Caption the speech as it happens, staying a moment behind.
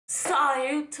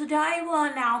So today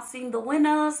we're announcing the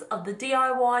winners of the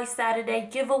DIY Saturday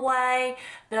giveaway.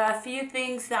 There are a few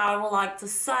things that I would like to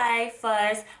say.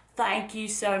 First, thank you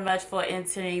so much for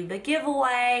entering the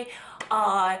giveaway.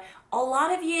 A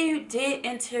lot of you did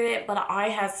enter it, but I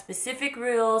have specific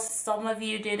rules. Some of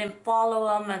you didn't follow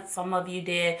them and some of you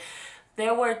did.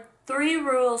 There were 3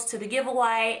 rules to the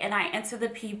giveaway, and I entered the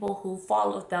people who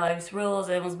followed those rules.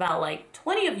 It was about like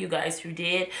 20 of you guys who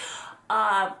did.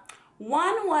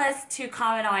 One was to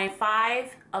comment on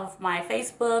 5 of my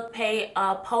Facebook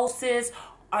posts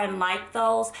and like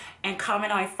those, and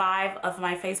comment on 5 of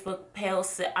my Instagram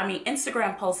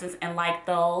posts and like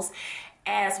those,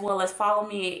 as well as follow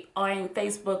me on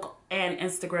Facebook and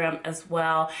Instagram as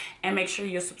well, and make sure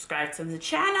you're subscribed to the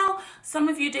channel. Some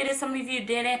of you did it, some of you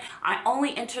didn't. I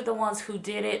only entered the ones who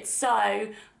did it, so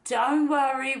don't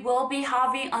worry, we'll be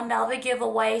having another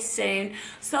giveaway soon.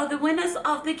 So the winners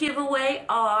of the giveaway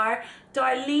are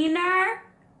Darlena,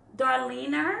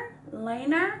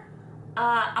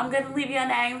 I'm gonna leave your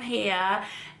name here,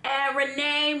 and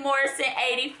Renee Morrison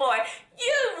 84.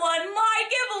 You won my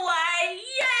giveaway!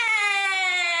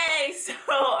 Yay! So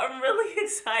I'm really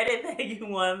excited that you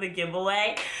won the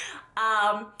giveaway.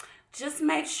 Just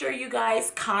make sure you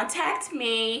guys contact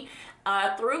me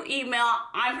through email.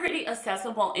 I'm pretty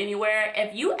accessible anywhere.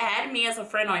 If you add me as a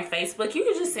friend on Facebook, you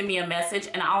can just send me a message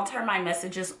and I'll turn my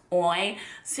messages on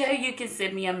so you can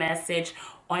send me a message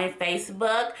on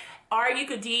Facebook, or you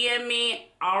could DM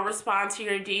me. I'll respond to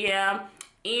your DM.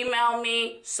 Email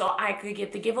me so I could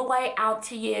get the giveaway out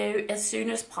to you as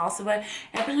soon as possible.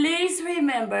 And please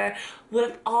remember,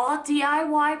 with all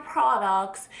DIY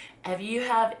products, if you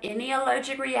have any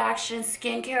allergic reactions,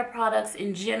 skincare products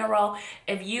in general,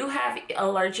 if you have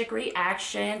allergic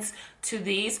reactions to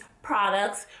these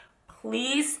products,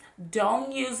 please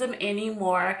don't use them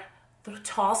anymore.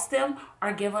 Toss them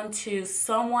or give them to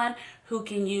someone who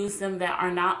can use them that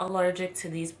are not allergic to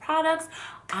these products.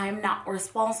 I'm not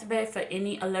responsible for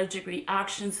any allergic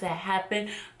reactions that happen.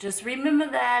 Just remember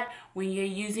that when you're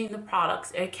using the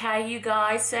products, okay, you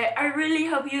guys? So I really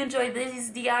hope you enjoyed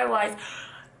these DIYs.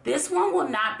 This one will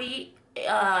not be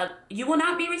you will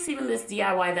not be receiving this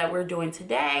DIY that we're doing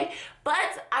today,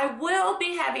 but I will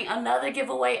be having another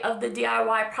giveaway of the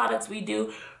DIY products we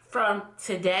do from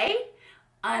today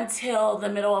until the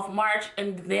middle of March,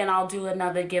 and then I'll do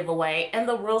another giveaway, and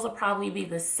the rules will probably be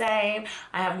the same.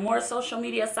 I have more social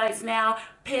media sites now.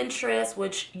 Pinterest,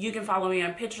 which you can follow me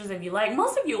on Pinterest if you like.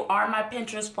 Most of you are my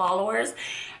Pinterest followers,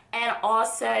 and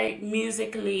also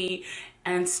Musically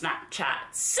and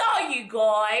Snapchat. So you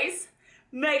guys,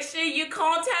 make sure you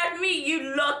contact me,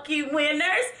 you lucky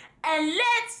winners, and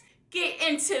let's get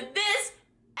into this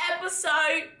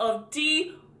episode of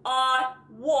DIY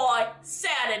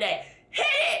Saturday. Hit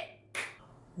it!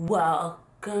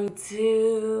 Welcome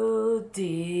to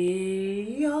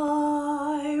DIY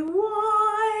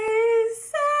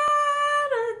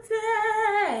Saturday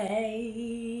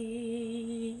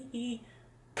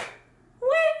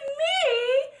with me,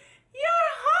 your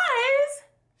host,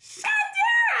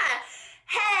 Chandler.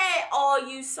 Hey, all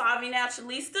you savvy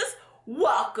naturalistas,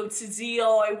 welcome to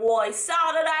DIY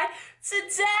Saturday.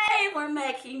 Today we're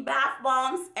making bath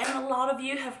bombs, and a lot of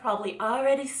you have probably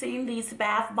already seen these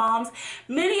bath bombs.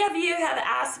 Many of you have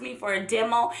asked me for a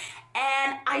demo,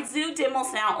 and I do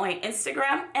demos now on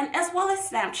Instagram and as well as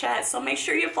Snapchat, so make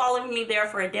sure you're following me there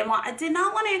for a demo. I did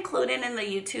not want to include it in the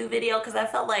YouTube video because I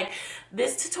felt like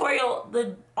this tutorial,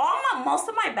 most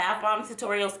of my bath bomb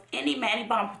tutorials, any mani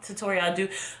bomb tutorial I do,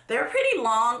 they're pretty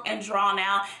long and drawn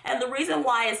out, and the reason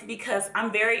why is because I'm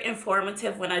very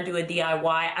informative when I do a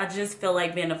DIY. I just feel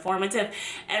like being informative,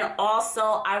 and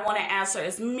also I want to answer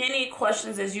as many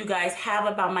questions as you guys have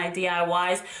about my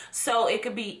DIYs, so it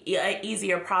could be an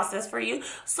easier process for you.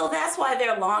 So that's why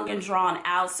they're long and drawn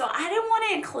out. So I didn't want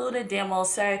to include a demo,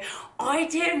 so I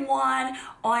did one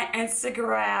on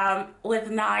Instagram with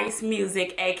nice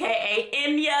music, aka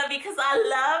India, because I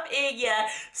love India.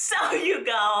 So you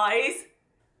guys,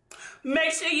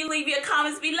 make sure you leave your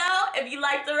comments below if you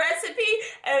like the recipe,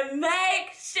 and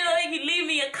make sure you leave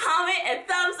me a comment and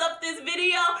thumbs up this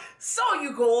video. So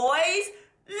you guys,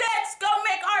 let's go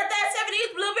make our that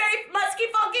 70's blueberry musky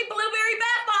funky blueberry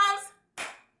bath bombs.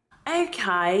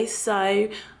 Okay, so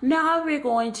now we're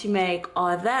going to make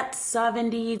our that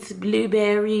 70's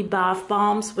blueberry bath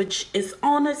bombs, which is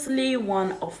honestly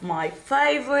one of my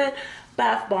favorite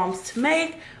bath bombs to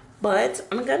make. But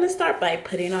I'm gonna start by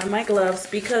putting on my gloves,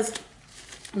 because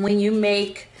when you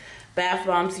make bath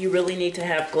bombs you really need to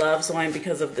have gloves on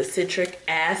because of the citric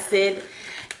acid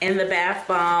in the bath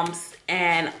bombs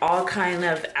and all kind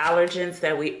of allergens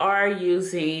that we are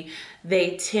using.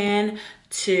 They tend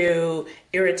to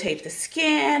irritate the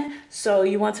skin. So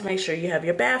you want to make sure you have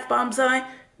your bath bombs on.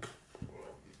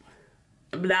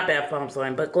 Not bath bombs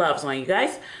on, but gloves on, you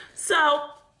guys. So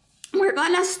we're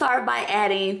gonna start by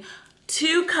adding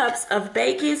 2 cups of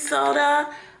baking soda.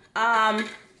 Oh,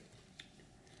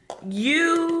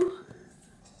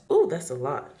 that's a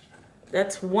lot.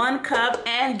 That's 1 cup.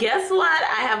 And guess what?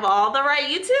 I have all the right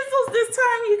utensils this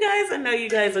time, you guys. I know you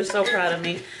guys are so proud of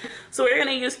me. So we're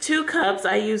gonna use 2 cups.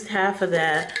 I used half of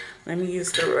that. Let me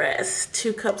use the rest.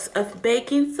 2 cups of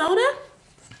baking soda.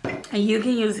 And you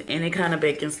can use any kind of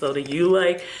baking soda you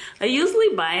like. I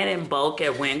usually buy it in bulk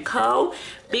at Winco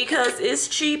because it's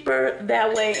cheaper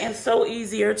that way and so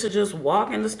easier to just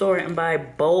walk in the store and buy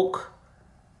bulk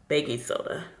baking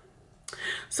soda.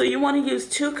 So you want to use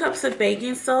 2 cups of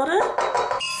baking soda.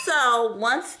 So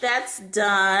once that's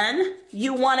done,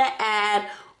 you want to add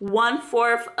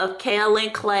 1/4 of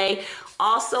kaolin clay.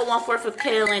 Also, 1/4 of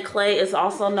kaolin clay is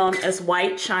also known as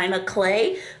white china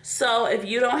clay. So if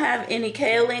you don't have any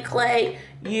kaolin clay,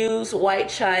 use white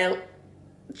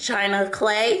china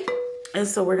clay. And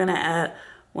so we're gonna add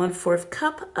 1/4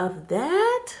 cup of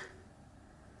that.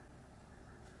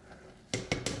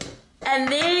 And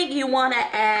then you want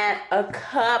to add a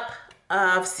cup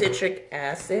of citric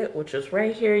acid, which is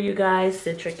right here, you guys.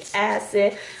 Citric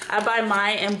acid. I buy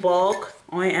mine in bulk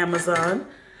on Amazon.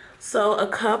 So a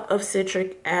cup of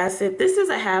citric acid. This is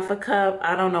a half a cup.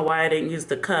 I don't know why I didn't use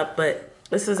the cup, but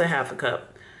this is a half a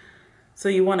cup. So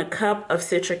you want a cup of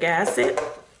citric acid.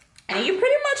 And you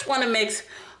pretty much want to mix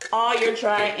all your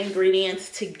dry ingredients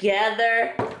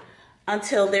together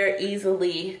until they're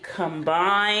easily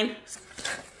combined.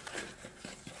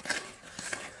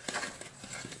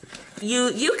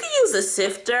 You can use a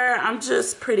sifter. I'm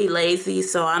just pretty lazy,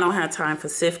 so I don't have time for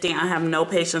sifting. I have no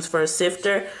patience for a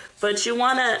sifter. But you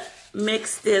want to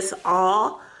mix this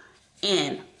all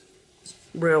in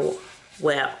real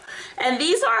well. And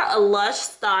these are a Lush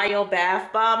style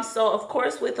bath bombs. So of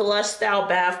course with the Lush style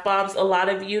bath bombs, a lot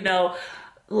of you know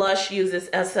Lush uses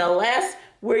SLS.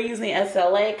 We're using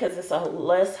SLA because it's a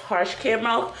less harsh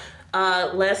chemical.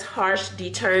 Less harsh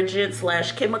detergent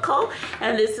 / chemical,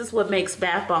 and this is what makes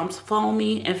bath bombs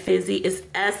foamy and fizzy. Is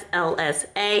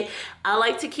SLSA. I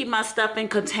like to keep my stuff in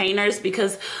containers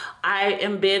because I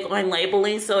am big on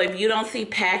labeling. So if you don't see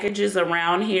packages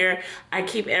around here, I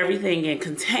keep everything in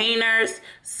containers.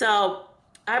 So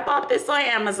I bought this on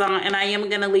Amazon, and I am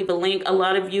going to leave a link. A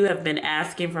lot of you have been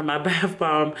asking for my bath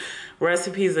bomb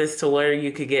recipes as to where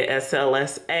you could get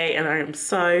SLSA, and I am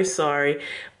so sorry.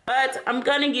 But I'm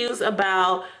going to use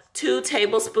about 2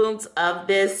 tablespoons of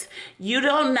this. You do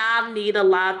not need a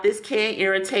lot. This can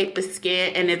irritate the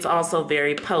skin, and it's also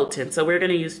very potent. So we're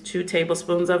going to use 2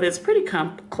 tablespoons of it. It's pretty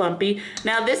clumpy.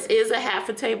 Now this is a half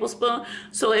a tablespoon.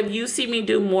 So if you see me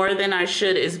do more than I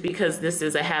should, is because this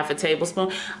is a half a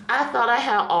tablespoon. I thought I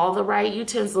had all the right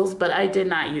utensils, but I did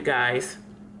not, you guys.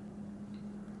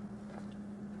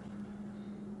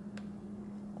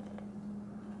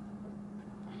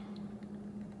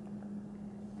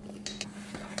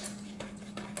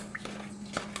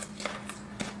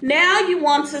 Now you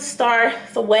want to start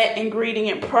the wet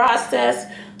ingredient process.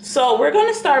 So we're going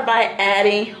to start by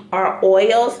adding our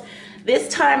oils. This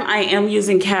time I am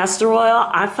using castor oil.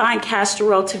 I find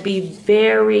castor oil to be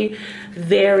very,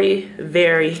 very,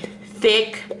 very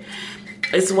thick.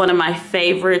 It's one of my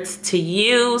favorites to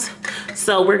use.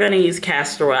 So we're going to use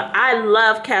castor oil. I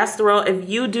love castor oil. If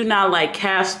you do not like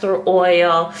castor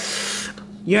oil,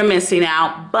 you're missing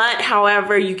out. But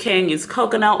however, you can use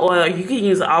coconut oil. You can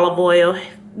use olive oil.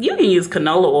 You can use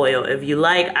canola oil if you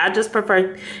like. I just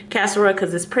prefer castor oil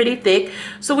because it's pretty thick.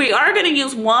 So we are going to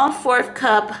use 1/4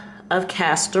 cup of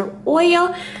castor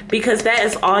oil because that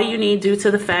is all you need due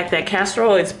to the fact that castor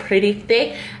oil is pretty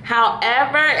thick.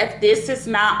 However, if this is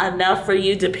not enough for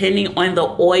you, depending on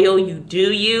the oil you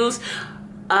do use,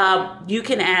 you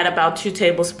can add about 2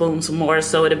 tablespoons more.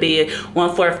 So it'll be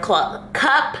 1/4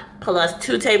 cup plus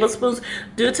 2 tablespoons.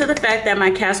 Due to the fact that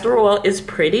my castor oil is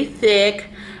pretty thick,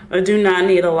 I do not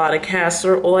need a lot of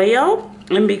castor oil.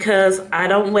 And because I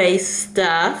don't waste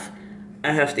stuff,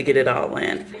 I have to get it all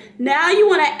in. Now you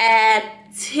want to add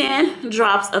 10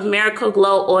 drops of Miracle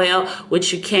Glow oil,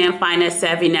 which you can find at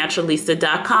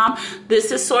SavvyNaturalista.com.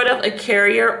 This is sort of a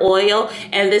carrier oil,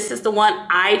 and this is the one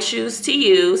I choose to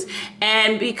use.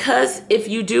 And because if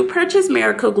you do purchase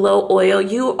Miracle Glow oil,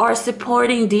 you are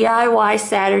supporting DIY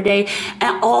Saturday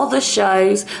and all the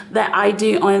shows that I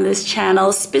do on this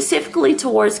channel, specifically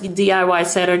towards DIY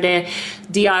Saturday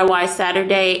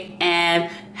and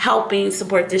helping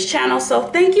support this channel. So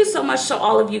thank you so much to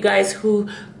all of you guys who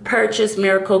purchased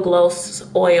Miracle Glow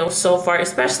oil so far,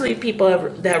 especially people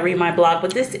that read my blog,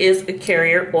 but this is a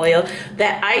carrier oil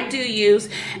that I do use,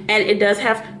 and it does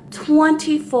have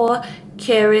 24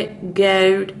 karat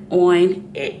gold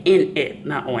in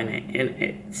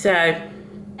it. So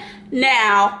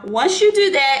now once you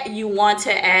do that, you want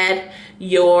to add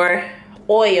your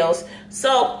oils.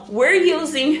 So we're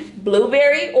using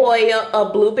blueberry oil, a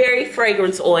blueberry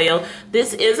fragrance oil.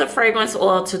 This is a fragrance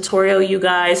oil tutorial, you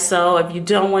guys, so if you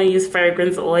don't want to use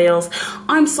fragrance oils,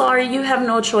 I'm sorry, you have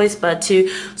no choice but to.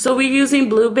 So we're using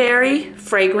blueberry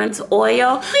fragrance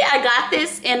oil. I got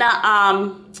this in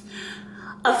a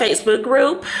Facebook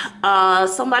group.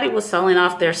 Somebody was selling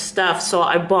off their stuff, so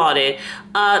I bought it.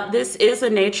 This is a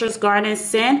Nature's Garden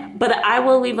scent, but I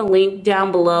will leave a link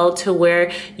down below to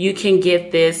where you can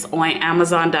get this on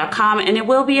Amazon.com, and it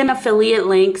will be an affiliate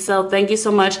link, so thank you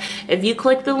so much. If you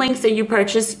click the links that you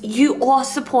purchase, you are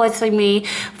supporting me.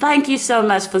 Thank you so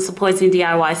much for supporting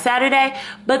DIY Saturday.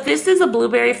 But this is a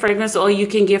blueberry fragrance oil you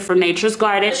can get from Nature's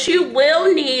Garden. What you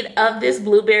will need of this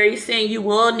blueberry scent, you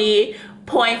will need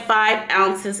 0.5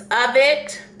 ounces of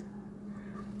it.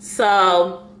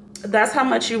 So that's how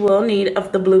much you will need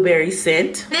of the blueberry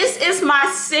scent. This is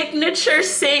my signature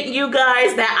scent, you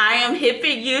guys, that I am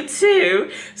hipping you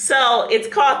to. So it's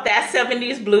called That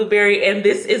 70's Blueberry, and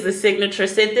this is a signature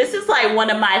scent. This is like one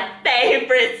of my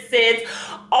favorite scents.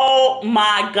 Oh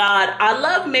my God, I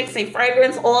love mixing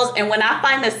fragrance oils, and when I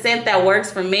find a scent that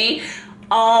works for me,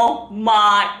 oh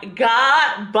my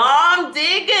God, bomb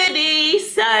diggity.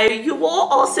 So you will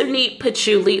also need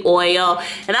patchouli oil.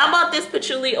 And I bought this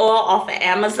patchouli oil off of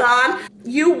Amazon.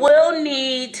 You will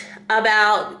need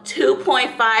about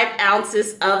 2.5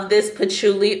 ounces of this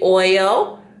patchouli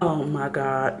oil. Oh my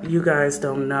God, you guys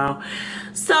don't know.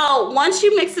 So once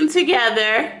you mix them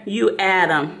together, you add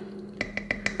them.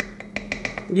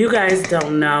 You guys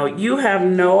don't know. You have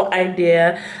no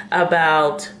idea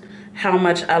about how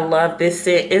much I love this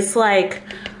scent. It's like,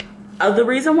 the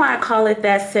reason why I call it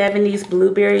That 70's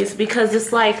Blueberry is because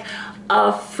it's like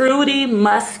a fruity,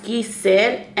 musky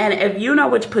scent. And if you know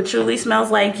what patchouli smells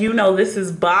like, you know this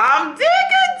is bomb diggity.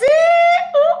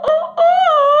 Ooh, ooh,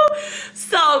 ooh.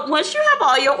 So once you have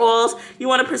all your oils, you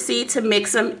want to proceed to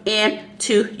mix them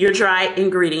into your dry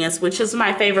ingredients, which is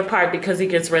my favorite part because it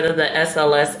gets rid of the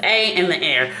SLSA in the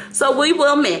air. So we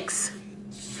will mix.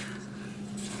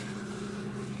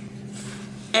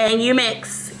 And you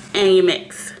mix, and you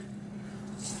mix.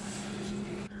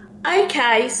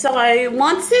 Okay, so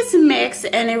once it's mixed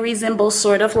and it resembles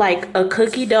sort of like a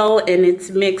cookie dough and it's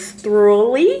mixed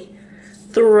thoroughly,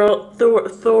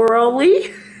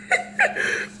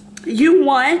 you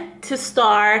want to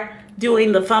start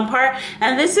doing the fun part.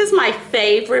 And this is my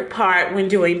favorite part when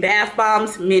doing bath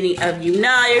bombs, many of you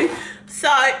know. So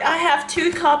I have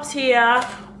 2 cups here.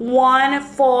 One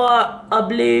for a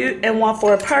blue and one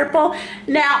for a purple.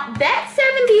 Now that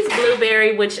 70's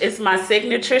Blueberry, which is my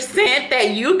signature scent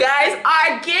that you guys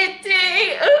are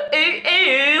getting,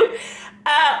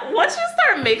 once you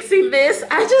start mixing this,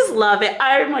 I just love it.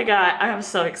 Oh my God, I am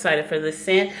so excited for this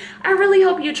scent. I really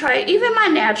hope you try it. Even my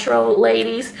natural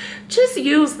ladies, just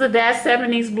use the That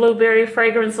 70's Blueberry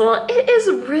fragrance oil. It is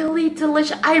really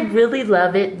delicious. I really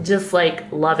love it, just like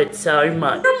love it so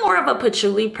much. If you're more of a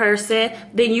patchouli person,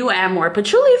 then you add more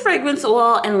patchouli fragrance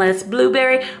oil and less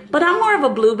blueberry. But I'm more of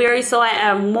a blueberry, so I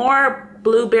add more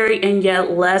blueberry and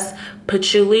yet less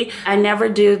patchouli. I never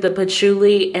do the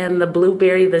patchouli and the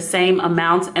blueberry the same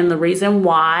amounts, and the reason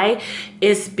why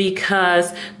is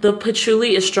because the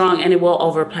patchouli is strong and it will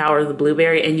overpower the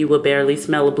blueberry and you will barely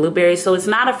smell a blueberry. So it's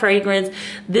not a fragrance.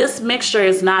 This mixture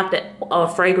is not the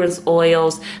fragrance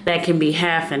oils that can be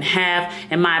half and half,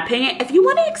 in my opinion. If you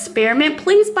want to experiment,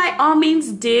 please by all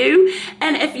means do.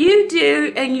 And if you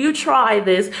do and you try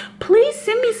this, please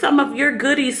send me some of your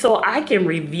goodies so I can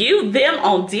review them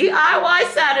on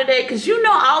DIY Saturday, because you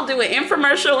know I'll do an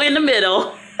infomercial in the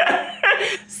middle.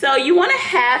 So you want to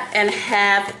half and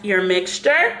half your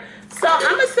mixture. So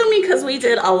I'm assuming because we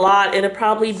did a lot, it'll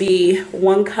probably be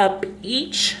 1 cup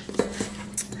each.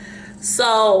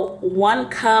 So 1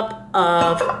 cup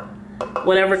of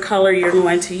whatever color you're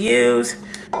going to use.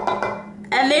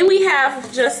 And then we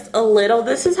have just a little.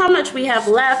 This is how much we have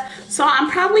left. So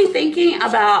I'm probably thinking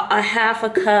about a ½ a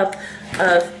cup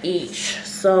of each.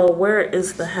 So where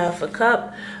is the ½ a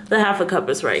cup? The ½ a cup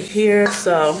is right here.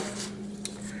 So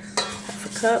 ½ a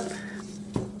cup.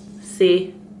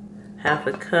 See, ½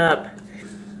 a cup.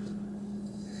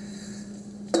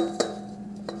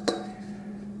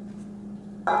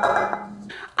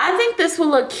 I think this will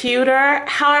look cuter.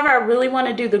 However, I really want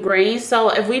to do the green. So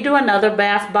if we do another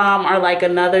bath bomb or like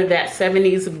another that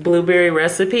 70s blueberry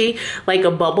recipe, like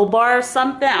a bubble bar or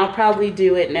something, I'll probably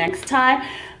do it next time.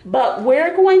 But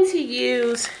we're going to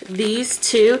use these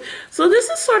two. So this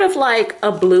is sort of like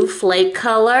a blue flake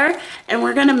color, and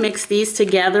we're going to mix these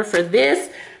together for this.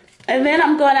 And then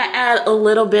I'm going to add a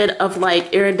little bit of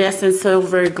like iridescent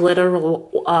silver glitter,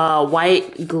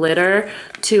 white glitter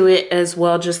to it as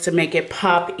well, just to make it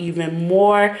pop even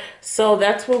more. So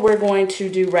that's what we're going to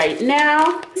do right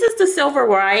now. This is the silver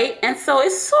white, and so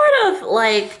it sort of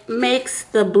like makes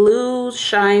the blue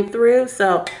shine through.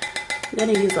 So I'm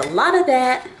going to use a lot of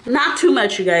that. Not too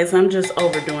much, you guys. I'm just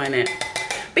overdoing it.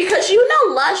 Because you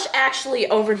know Lush actually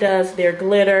overdoes their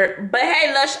glitter. But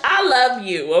hey, Lush, I love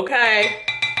you, okay?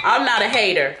 I'm not a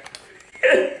hater.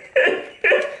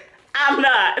 I'm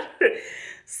not.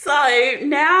 So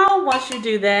now once you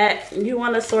do that, you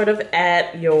want to sort of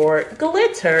add your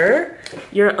glitter,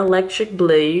 your electric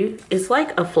blue. It's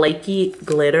like a flaky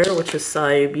glitter, which is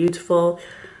so beautiful.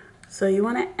 So you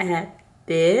want to add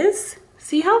this.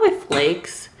 See how it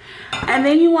flakes? And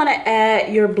then you want to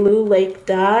add your blue lake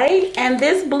dye. And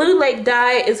this blue lake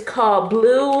dye is called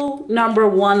Blue No.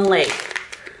 1 Lake.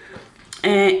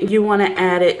 And you want to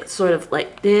add it sort of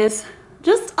like this,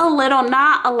 just a little,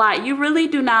 not a lot. You really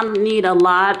do not need a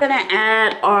lot. We're gonna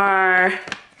add our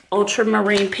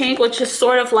ultramarine pink, which is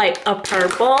sort of like a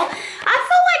purple. I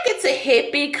feel like it's a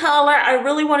hippie color. I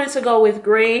really wanted to go with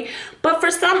green, but for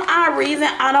some odd reason,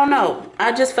 I don't know,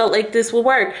 I just felt like this would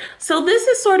work. So this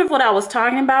is sort of what I was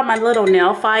talking about, my little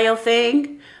nail file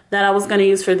thing that I was gonna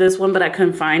use for this one, but I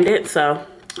couldn't find it. So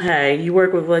hey, you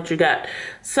work with what you got.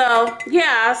 So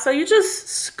yeah, so you just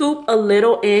scoop a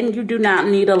little in. You do not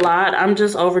need a lot. I'm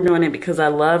just overdoing it because I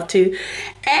love to.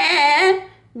 And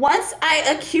once I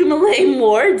accumulate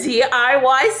more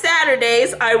DIY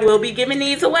Saturdays, I will be giving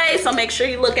these away. So make sure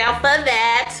you look out for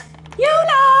that. You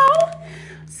know.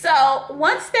 So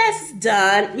once that's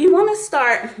done, you want to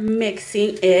start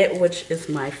mixing it, which is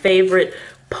my favorite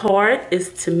part,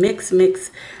 is to mix,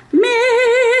 mix,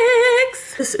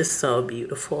 mix. This is so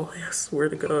beautiful. I swear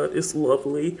to God, it's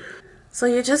lovely. So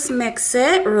you just mix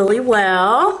it really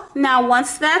well. Now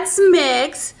once that's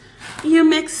mixed, you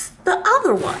mix the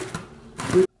other one.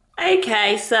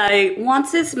 Okay, so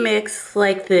once it's mixed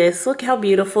like this, look how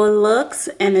beautiful it looks,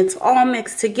 and it's all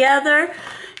mixed together.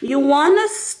 You want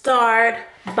to start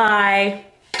by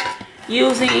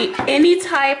using any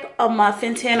type of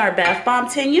muffin tin or bath bomb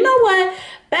tin. You know what?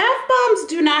 Bath bombs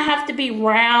do not have to be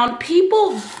round.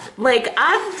 People, like,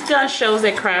 I've done shows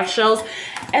at craft shows,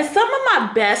 and some of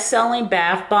my best-selling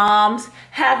bath bombs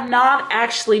have not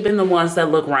actually been the ones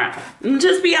that look round.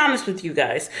 Just be honest with you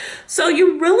guys. So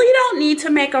you really don't need to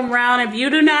make them round. If you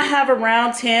do not have a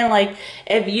round tin, like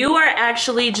if you are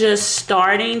actually just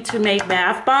starting to make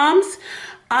bath bombs,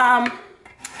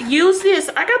 use this.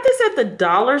 I got this at the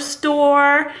dollar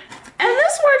store. And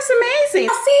this works amazing.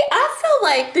 See, I feel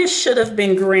like this should have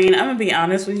been green. I'm gonna be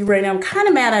honest with you right now. I'm kind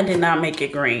of mad I did not make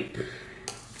it green.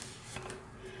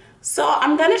 So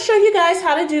I'm gonna show you guys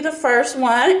how to do the first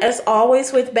one, as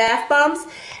always with bath bombs.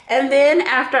 And then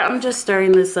after, I'm just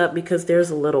stirring this up because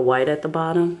there's a little white at the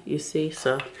bottom, you see?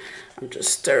 So I'm just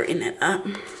stirring it up.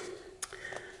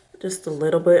 Just a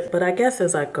little bit, but I guess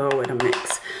as I go it'll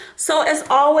mix. So as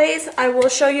always, I will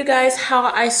show you guys how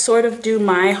I sort of do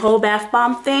my whole bath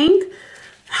bomb thing,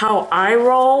 how I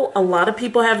roll. A lot of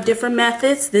people have different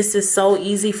methods. This is so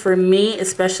easy for me,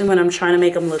 especially when I'm trying to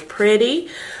make them look pretty.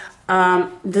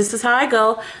 This is how I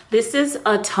go. This is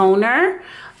a toner.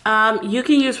 You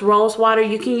can use rose water,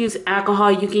 you can use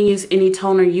alcohol, you can use any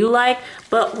toner you like,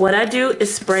 but what I do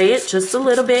is spray it just a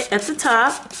little bit at the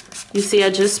top. You see, I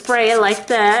just spray it like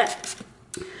that,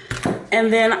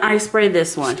 and then I spray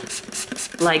this one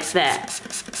like that,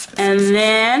 and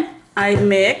then I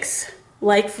mix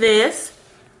like this,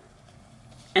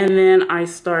 and then I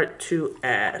start to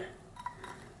add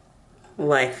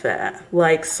like that,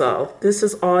 like so. This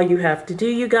is all you have to do,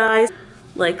 you guys,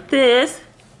 like this.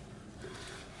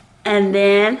 And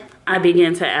then I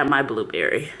begin to add my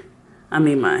blueberry. I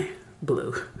mean my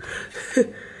blue.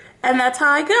 And that's how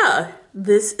I go.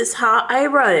 This is how I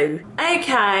roll.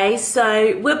 Okay,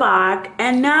 so we're back.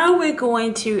 And now we're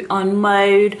going to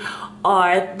unmode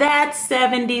our That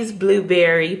 70's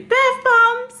Blueberry Bath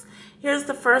Bombs. Here's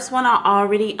the first one I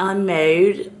already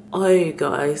unmode. Oh, you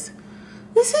guys.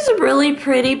 This is really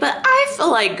pretty, but I feel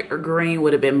like green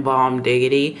would have been bomb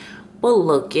diggity. But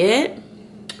look it.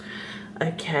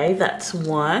 Okay, that's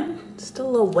one. Still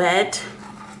a little wet.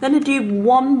 I'm gonna do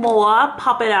one more,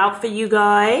 pop it out for you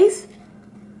guys.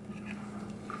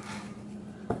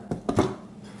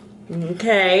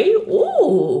 Okay.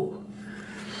 Ooh.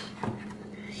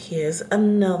 Here's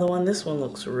another one. This one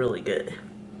looks really good.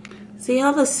 See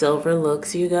how the silver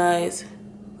looks, you guys?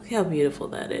 Look how beautiful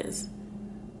that is.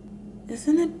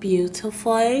 Isn't it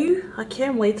beautiful? I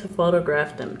can't wait to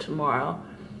photograph them tomorrow.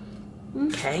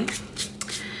 Okay.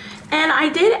 And I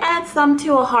did add some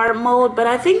to a heart mold, but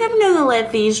I think I'm gonna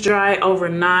let these dry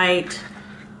overnight.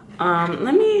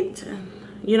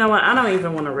 You know what? I don't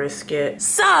even want to risk it.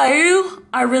 So,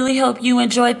 I really hope you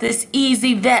enjoyed this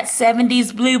easy Vet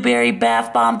 70s Blueberry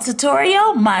Bath Bomb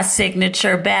tutorial. My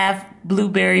signature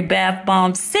blueberry bath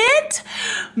bomb scent.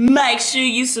 Make sure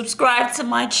you subscribe to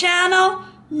my channel.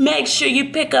 Make sure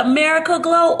you pick up Miracle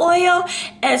Glow Oil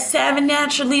at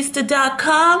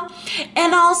savinaturalista.com.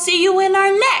 And I'll see you in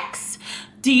our next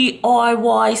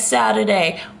DIY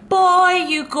Saturday. Bye,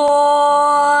 you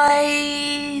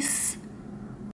guys.